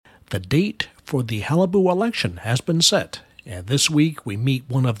The date for the Qalipu election has been set, and this week we meet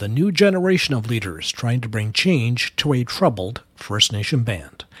one of the new generation of leaders trying to bring change to a troubled First Nation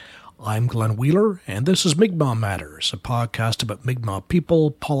band. I'm Glenn Wheeler, and this is Mi'kmaq Matters, a podcast about Mi'kmaq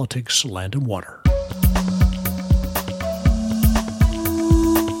people, politics, land, and water.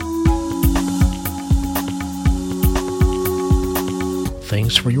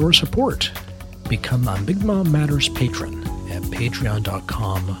 Thanks for your support. Become a Mi'kmaq Matters patron at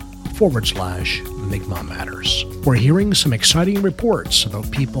patreon.com/Mi'kmaq Matters. We're hearing some exciting reports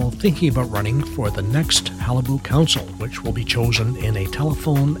about people thinking about running for the next Qalipu Council, which will be chosen in a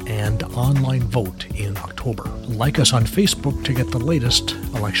telephone and online vote in October. Like us on Facebook to get the latest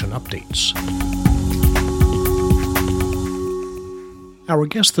election updates. Our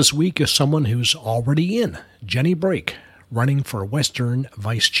guest this week is someone who's already in, Jenny Brake, running for Western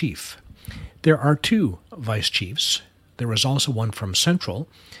Vice Chief. There are two Vice Chiefs. There is also one from Central.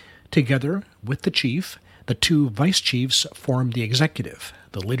 Together with the chief, the two vice chiefs form the executive,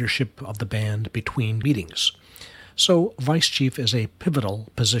 the leadership of the band between meetings. So vice chief is a pivotal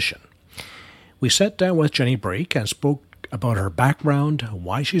position. We sat down with Jenny Brake and spoke about her background,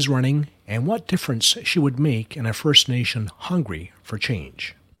 why she's running, and what difference she would make in a First Nation hungry for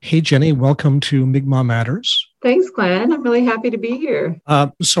change. Hey, Jenny, welcome to Mi'kmaq Matters. Thanks, Glenn. I'm really happy to be here.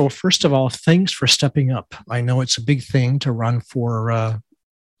 So first of all, thanks for stepping up. I know it's a big thing to run for a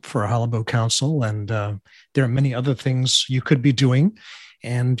Qalipu Council, and there are many other things you could be doing,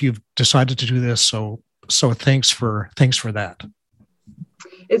 and you've decided to do this. So thanks for that.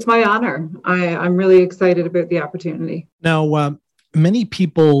 It's my honor. I'm really excited about the opportunity. Now, many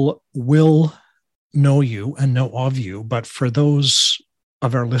people will know you and know of you, but for those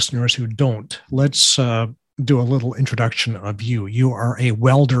of our listeners who don't, let's do a little introduction of you. You are a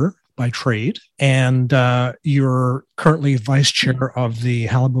welder by trade, and you're currently vice chair of the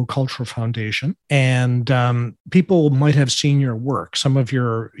Qalipu Cultural Foundation. And people might have seen your work.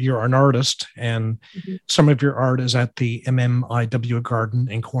 You're an artist, and some of your art is at the MMIW Garden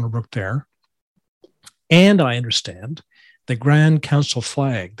in Corner Brook there. And I understand the Grand Council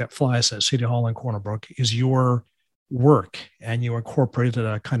flag that flies at City Hall in Corner Brook is your work, and you incorporated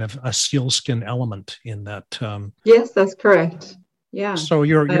a kind of a sealskin element in that. Yes, that's correct. Yeah. So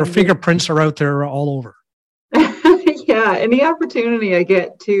your fingerprints are out there all over. Yeah. Any opportunity I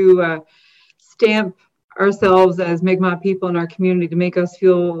get to stamp ourselves as Mi'kmaq people in our community to make us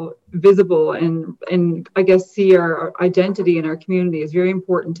feel visible and I guess see our identity in our community is very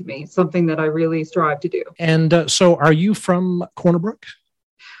important to me. It's something that I really strive to do. And so are you from Corner Brook?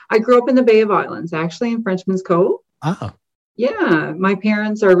 I grew up in the Bay of Islands, actually in Frenchman's Cove. Ah. Yeah, my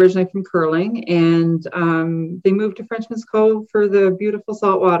parents are originally from Curling, and they moved to Frenchman's Cove for the beautiful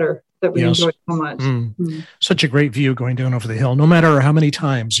salt water that we enjoy so much. Such a great view going down over the hill. No matter how many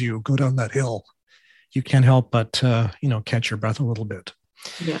times you go down that hill, you can't help but catch your breath a little bit.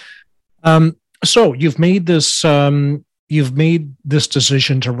 Yeah. So you've made this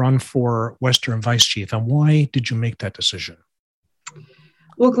decision to run for Western Vice Chief, and why did you make that decision?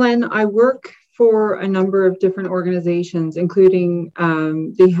 Well, Glenn, I work for a number of different organizations, including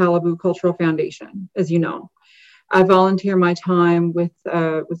the Qalipu Cultural Foundation, as you know. I volunteer my time with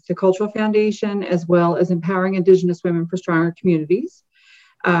the Cultural Foundation, as well as Empowering Indigenous Women for Stronger Communities,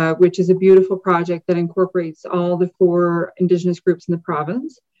 which is a beautiful project that incorporates all the 4 Indigenous groups in the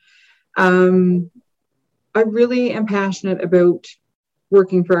province. I really am passionate about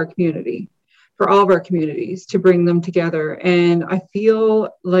working for our community, for all of our communities, to bring them together. And I feel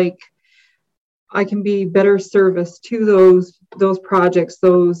like I can be better service to those projects,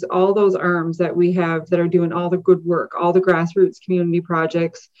 all those arms that we have that are doing all the good work, all the grassroots community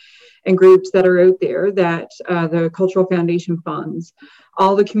projects and groups that are out there that the Cultural Foundation funds,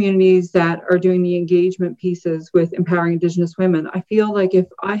 all the communities that are doing the engagement pieces with empowering Indigenous women. I feel like if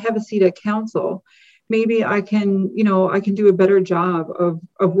I have a seat at council, maybe I can do a better job of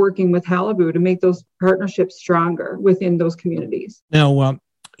working with Qalipu to make those partnerships stronger within those communities. Now,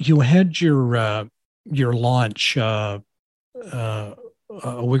 you had your launch a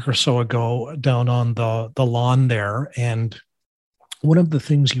week or so ago down on the lawn there, and one of the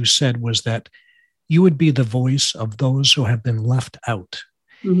things you said was that you would be the voice of those who have been left out.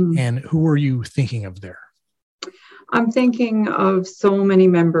 And who are you thinking of there? I'm thinking of so many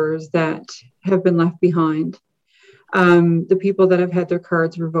members that have been left behind, the people that have had their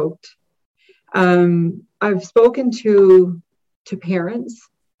cards revoked. I've spoken to parents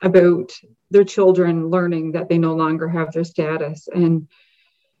about their children learning that they no longer have their status. And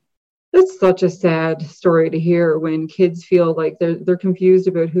That's such a sad story to hear when kids feel like they're confused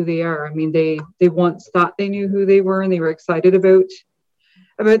about who they are. I mean, they once thought they knew who they were and they were excited about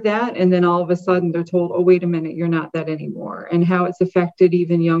about that. And then all of a sudden they're told, oh, wait a minute, you're not that anymore. And how it's affected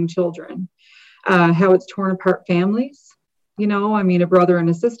even young children, how it's torn apart families. I mean, a brother and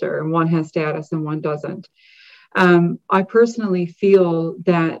a sister, and one has status and one doesn't. I personally feel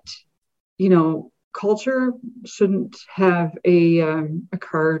that, culture shouldn't have a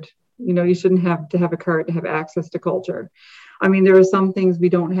card. You shouldn't have to have a card to have access to culture. I mean, there are some things we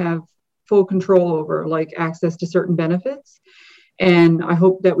don't have full control over, like access to certain benefits. And I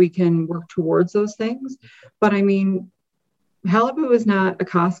hope that we can work towards those things. But I mean, Halibu is not a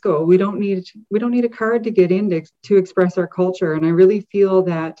Costco. We don't need a card to get in to express our culture. And I really feel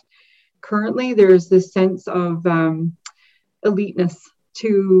that currently there's this sense of eliteness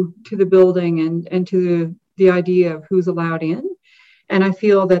to the building and to the idea of who's allowed in. And I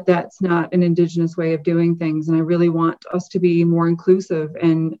feel that that's not an Indigenous way of doing things. And I really want us to be more inclusive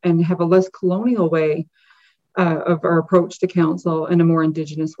and have a less colonial way of our approach to council and a more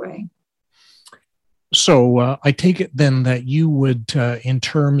Indigenous way. So I take it then that you would, in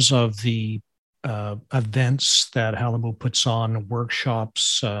terms of the events that Halibu puts on,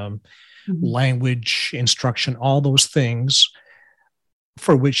 workshops, language instruction, all those things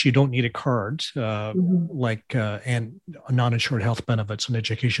for which you don't need a card, like and non-insured health benefits and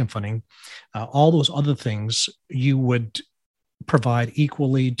education funding, all those other things you would provide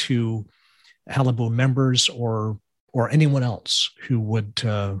equally to Halibu members or anyone else who would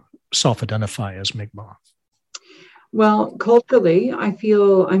self-identify as Mi'kmaq? Well, culturally, I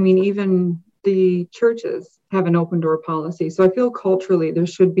feel, even the churches have an open door policy. So I feel culturally there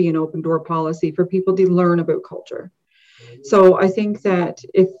should be an open door policy for people to learn about culture. So I think that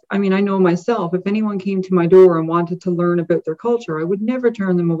I know myself, if anyone came to my door and wanted to learn about their culture, I would never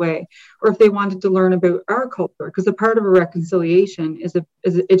turn them away. Or if they wanted to learn about our culture, because a part of a reconciliation is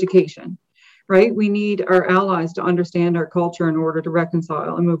education, right? We need our allies to understand our culture in order to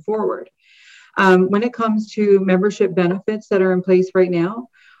reconcile and move forward. When it comes to membership benefits that are in place right now,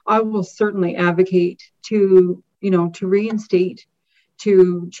 I will certainly advocate to reinstate,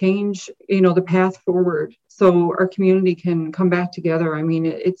 to change, the path forward so our community can come back together. I mean,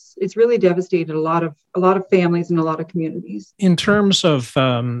 it's really devastated a lot of families and a lot of communities. In terms of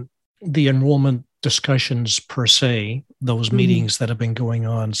the enrollment discussions per se, those meetings that have been going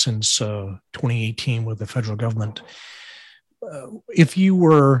on since 2018 with the federal government, if you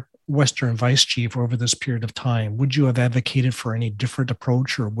were Western Vice Chief over this period of time, would you have advocated for any different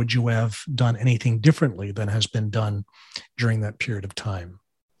approach, or would you have done anything differently than has been done during that period of time?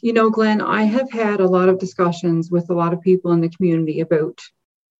 Glenn, I have had a lot of discussions with a lot of people in the community about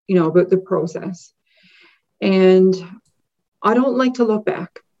the process. And I don't like to look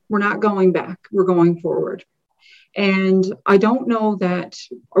back. We're not going back. We're going forward. And I don't know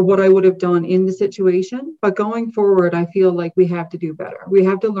or what I would have done in the situation, but going forward, I feel like we have to do better. We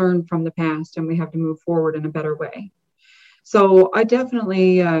have to learn from the past and we have to move forward in a better way. So I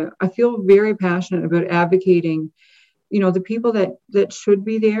definitely, I feel very passionate about advocating, the people that should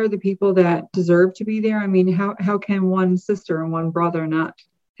be there, the people that deserve to be there. I mean, how can one sister and one brother not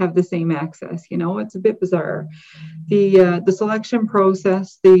have the same access? It's a bit bizarre. The selection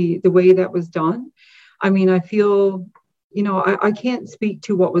process, the way that was done, I mean, I feel, I can't speak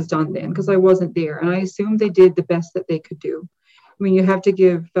to what was done then because I wasn't there, and I assume they did the best that they could do. I mean, you have to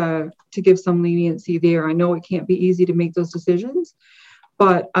give some leniency there. I know it can't be easy to make those decisions,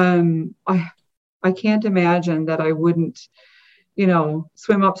 but I can't imagine that I wouldn't,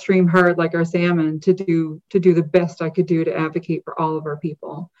 swim upstream hard like our salmon to do the best I could do to advocate for all of our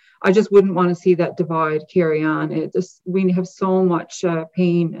people. I just wouldn't want to see that divide carry on. We have so much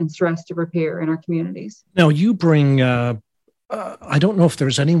pain and stress to repair in our communities. Now you bring, I don't know if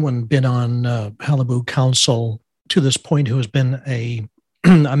there's anyone been on Halibu Council to this point who has been a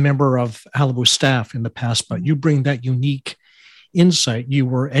member of Halibu staff in the past, but you bring that unique insight. You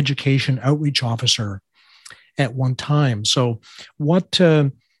were education outreach officer at one time. So what,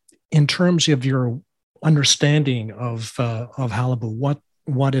 in terms of your understanding of Halibu,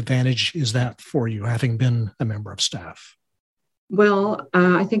 what advantage is that for you, having been a member of staff? Well,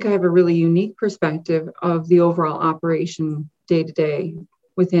 I think I have a really unique perspective of the overall operation day to day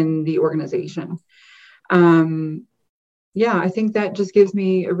within the organization. I think that just gives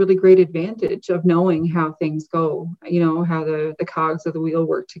me a really great advantage of knowing how things go, how the cogs of the wheel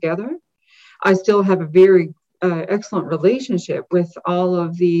work together. I still have a very excellent relationship with all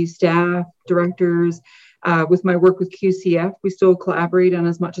of the staff, directors. With my work with QCF, we still collaborate on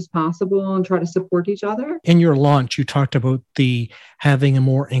as much as possible and try to support each other. In your launch, you talked about having a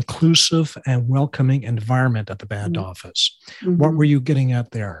more inclusive and welcoming environment at the band office. What were you getting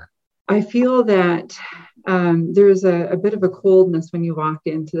at there? I feel that there's a bit of a coldness when you walk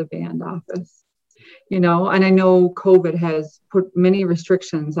into the band office, and I know COVID has put many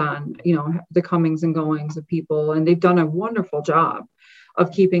restrictions on, the comings and goings of people, and they've done a wonderful job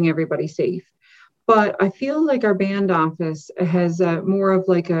of keeping everybody safe. But I feel like our band office has more of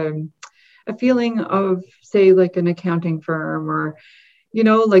like a feeling of, say, like an accounting firm, or,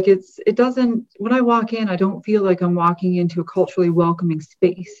 like it doesn't, when I walk in, I don't feel like I'm walking into a culturally welcoming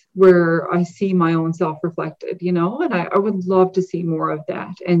space where I see my own self reflected, and I would love to see more of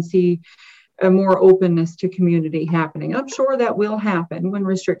that and see a more openness to community happening. I'm sure that will happen when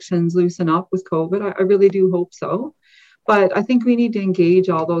restrictions loosen up with COVID. I really do hope so. But I think we need to engage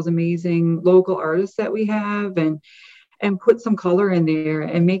all those amazing local artists that we have and put some color in there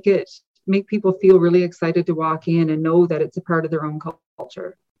and make people feel really excited to walk in and know that it's a part of their own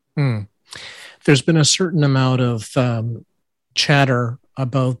culture. There's been a certain amount of chatter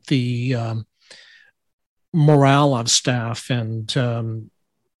about the morale of staff and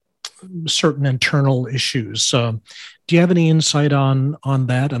certain internal issues. Do you have any insight on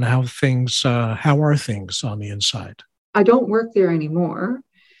that and how are things on the inside? I don't work there anymore.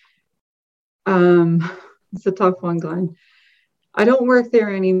 It's a tough one, Glenn. I don't work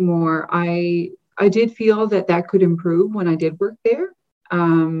there anymore. I did feel that could improve when I did work there.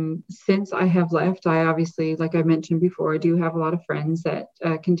 Since I have left, I obviously, like I mentioned before, I do have a lot of friends that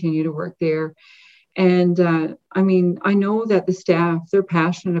continue to work there. And I know that the staff, they're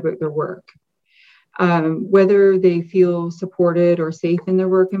passionate about their work. Whether they feel supported or safe in their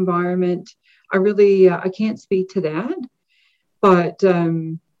work environment, I can't speak to that. But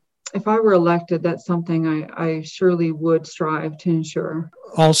if I were elected, that's something I surely would strive to ensure.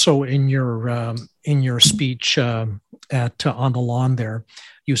 Also, in your speech at On the Lawn there,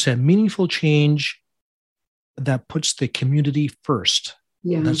 you said meaningful change that puts the community first.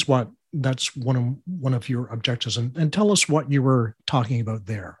 Yeah, that's one of your objectives. And tell us what you were talking about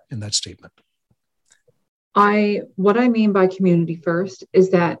there in that statement. What I mean by community first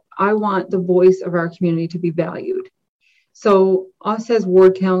is that I want the voice of our community to be valued. So us as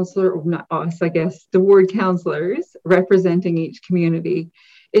ward councillor, or not us, I guess, the ward councillors representing each community,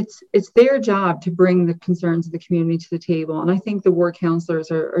 it's their job to bring the concerns of the community to the table. And I think the ward councillors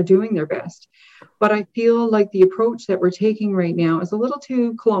are doing their best. But I feel like the approach that we're taking right now is a little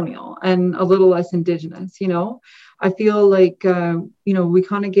too colonial and a little less Indigenous, I feel like, we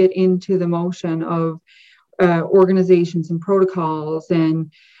kind of get into the motion of organizations and protocols,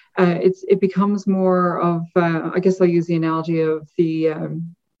 and it becomes more of I guess I'll use the analogy of the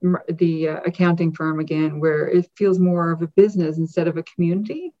accounting firm again, where it feels more of a business instead of a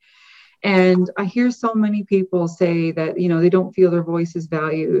community. And I hear so many people say that they don't feel their voice is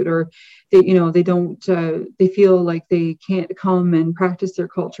valued, or they don't they feel like they can't come and practice their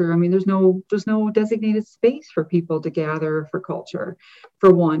culture. I mean, there's no designated space for people to gather for culture,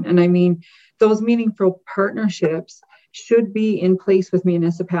 for one. And I mean, those meaningful partnerships should be in place with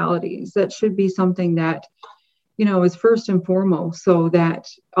municipalities. That should be something that is first and foremost, so that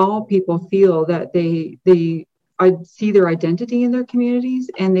all people feel that they see their identity in their communities,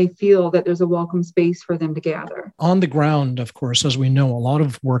 and they feel that there's a welcome space for them to gather. On the ground, of course, as we know, a lot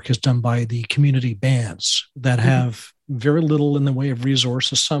of work is done by the community bands that have very little in the way of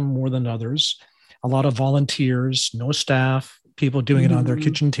resources, some more than others, a lot of volunteers, no staff, people doing it on their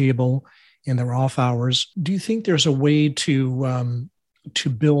kitchen table in their off hours. Do you think there's a way to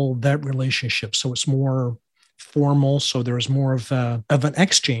build that relationship so it's more formal, so there's more of an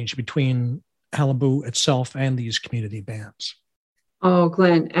exchange between Qalipu itself and these community bands? Oh,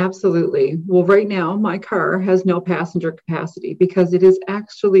 Glenn, absolutely. Well, right now, my car has no passenger capacity because it is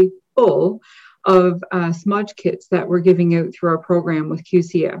actually full of smudge kits that we're giving out through our program with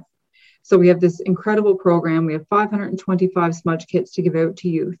QCF. So we have this incredible program. We have 525 smudge kits to give out to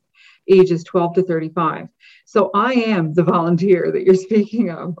youth ages 12 to 35. So I am the volunteer that you're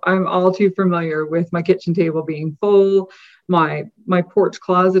speaking of. I'm all too familiar with my kitchen table being full. My porch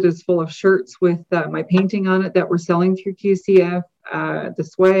closet is full of shirts with my painting on it that we're selling through QCF, the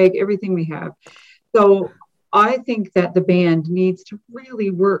swag, everything we have. So I think that the band needs to really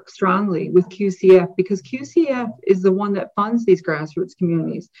work strongly with QCF, because QCF is the one that funds these grassroots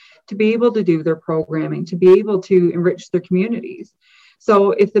communities to be able to do their programming, to be able to enrich their communities.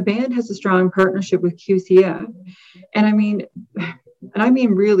 So if the band has a strong partnership with QCF, and I mean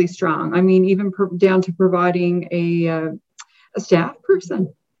really strong, I mean even down to providing a staff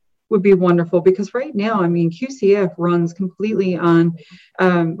person would be wonderful, because right now, I mean, QCF runs completely on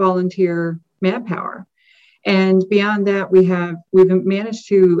volunteer manpower. And beyond that, we've managed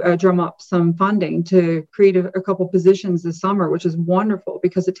to drum up some funding to create a couple positions this summer, which is wonderful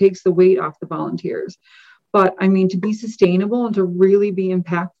because it takes the weight off the volunteers. But I mean, to be sustainable and to really be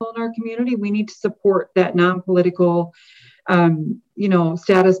impactful in our community, we need to support that non-political,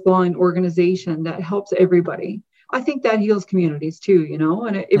 status blind organization that helps everybody. I think that heals communities too,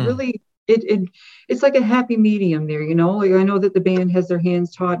 and it really, it's like a happy medium there, like I know that the band has their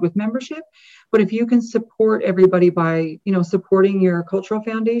hands tied with membership, but if you can support everybody by, supporting your cultural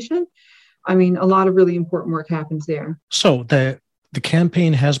foundation, I mean, a lot of really important work happens there. So the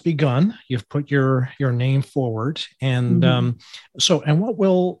campaign has begun. You've put your name forward, and and what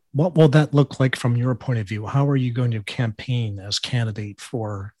will that look like from your point of view? How are you going to campaign as candidate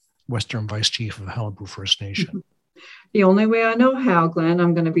for Western Vice Chief of Qalipu First Nation? The only way I know how, Glenn,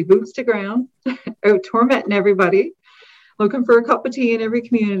 I'm going to be boots to ground, out tormenting everybody, looking for a cup of tea in every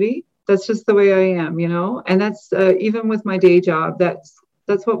community. That's just the way I am, and that's even with my day job. That's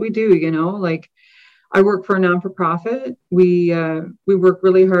what we do, like. I work for a non-for-profit. We work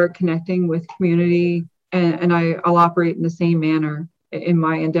really hard connecting with community, and I'll operate in the same manner in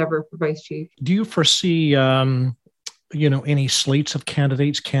my endeavor for Vice Chief. Do you foresee, any slates of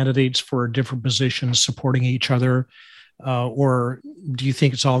candidates for different positions supporting each other, or do you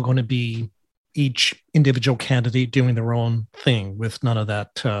think it's all going to be each individual candidate doing their own thing with none of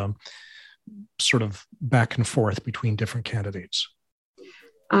that sort of back and forth between different candidates?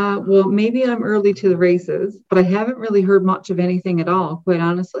 Well, maybe I'm early to the races, but I haven't really heard much of anything at all, quite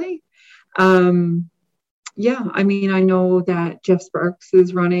honestly. I mean, I know that Jeff Sparks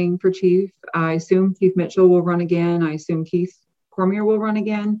is running for chief. I assume Keith Mitchell will run again. I assume Keith Cormier will run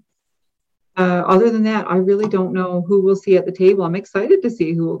again. Other than that, I really don't know who we'll see at the table. I'm excited to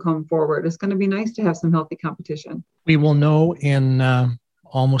see who will come forward. It's going to be nice to have some healthy competition. We will know in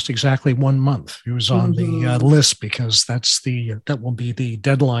almost exactly 1 month who's on the list, because that will be the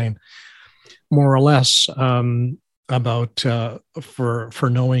deadline, more or less, about for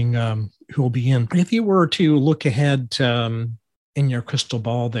knowing who will be in. If you were to look ahead in your crystal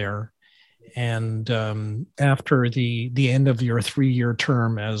ball there, and after the end of your 3-year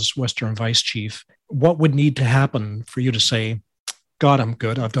term as Western Vice Chief, what would need to happen for you to say, God, I'm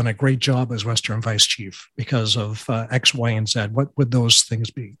good. I've done a great job as Western Vice Chief because of X, Y, and Z. What would those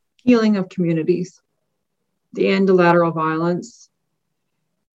things be? Healing of communities, the end of lateral violence.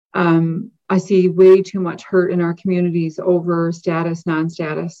 I see way too much hurt in our communities over status,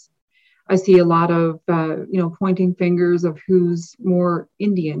 non-status. I see a lot of, pointing fingers of who's more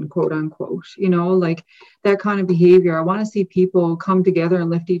Indian, quote unquote, like that kind of behavior. I want to see people come together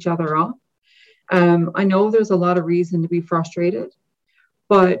and lift each other up. I know there's a lot of reason to be frustrated,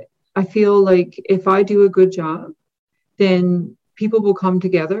 but I feel like if I do a good job, then people will come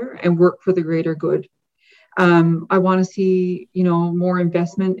together and work for the greater good. I want to see, more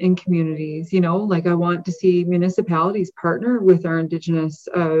investment in communities, like I want to see municipalities partner with our Indigenous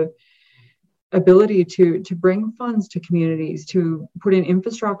ability to bring funds to communities, to put in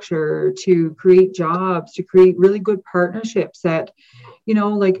infrastructure, to create jobs, to create really good partnerships that,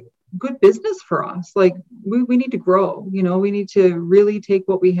 like good business for us. Like we need to grow, we need to really take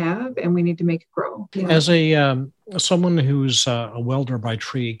what we have and we need to make it grow. As someone who's a welder by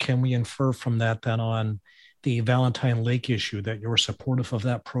trade, can we infer from that then on the Valentine Lake issue that you're supportive of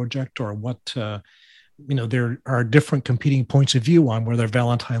that project, or what, there are different competing points of view on whether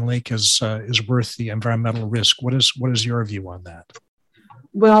Valentine Lake is worth the environmental risk. What is your view on that?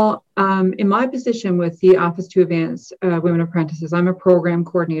 Well, in my position with the Office to Advance Women Apprentices, I'm a program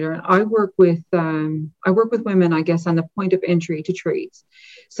coordinator, and I work with women, I guess, on the point of entry to trades.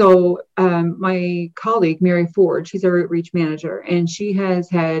 So my colleague, Mary Ford, she's our outreach manager, and she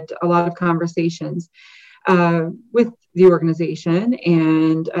has had a lot of conversations with the organization.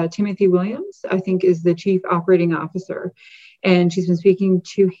 And Timothy Williams, I think, is the Chief Operating Officer. And she's been speaking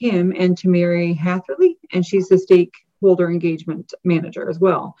to him and to Mary Hatherley, and she's the stakeholder engagement manager as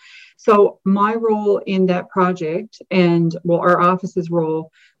well. So my role in that project, and our office's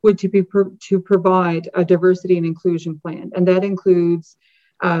role, would to provide a diversity and inclusion plan. And that includes,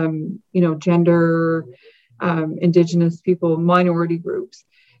 gender, Indigenous people, minority groups.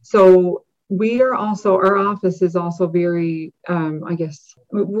 So our office is also very,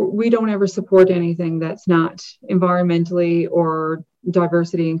 we don't ever support anything that's not environmentally or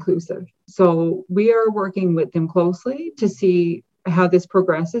diversity inclusive. So we are working with them closely to see how this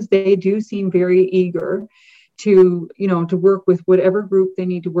progresses. They do seem very eager to work with whatever group they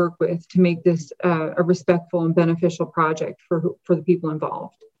need to work with to make this a respectful and beneficial project for the people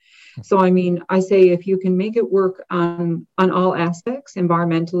involved. So, I mean, I say if you can make it work on all aspects,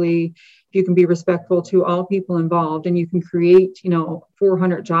 environmentally, if you can be respectful to all people involved, and you can create,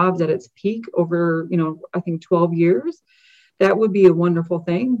 400 jobs at its peak over, I think 12 years, that would be a wonderful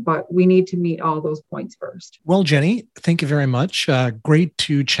thing, but we need to meet all those points first. Well, Jenny, thank you very much. Great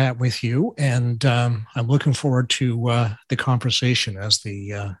to chat with you, and I'm looking forward to the conversation as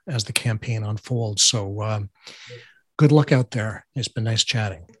the campaign unfolds. So good luck out there. It's been nice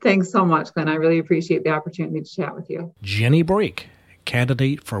chatting. Thanks so much, Glenn. I really appreciate the opportunity to chat with you. Jenny Brake,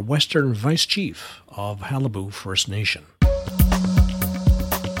 candidate for Western Vice Chief of Qalipu First Nation.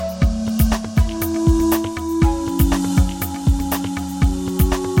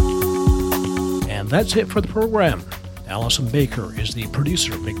 And that's it for the program. Allison Baker is the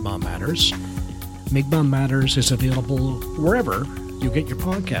producer of Mi'kmaq Matters. Mi'kmaq Matters is available wherever you get your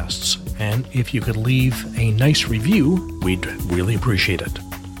podcasts. And if you could leave a nice review, we'd really appreciate it.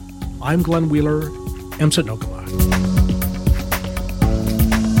 I'm Glenn Wheeler, Emsat Nokama.